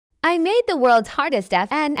I made the world's hardest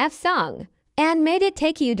FNF song and made it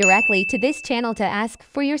take you directly to this channel to ask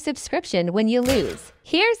for your subscription when you lose.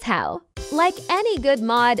 Here's how. Like any good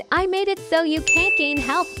mod, I made it so you can't gain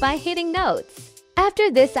health by hitting notes.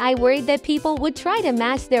 After this, I worried that people would try to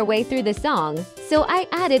mash their way through the song, so I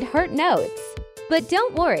added hurt notes. But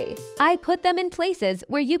don't worry, I put them in places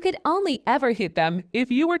where you could only ever hit them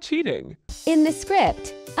if you were cheating. in the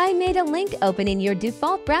script. I made a link open in your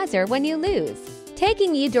default browser when you lose,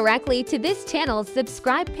 taking you directly to this channel's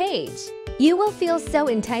subscribe page. You will feel so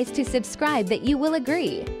enticed to subscribe that you will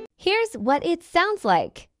agree. Here's what it sounds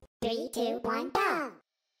like. 3, 2, 1, go!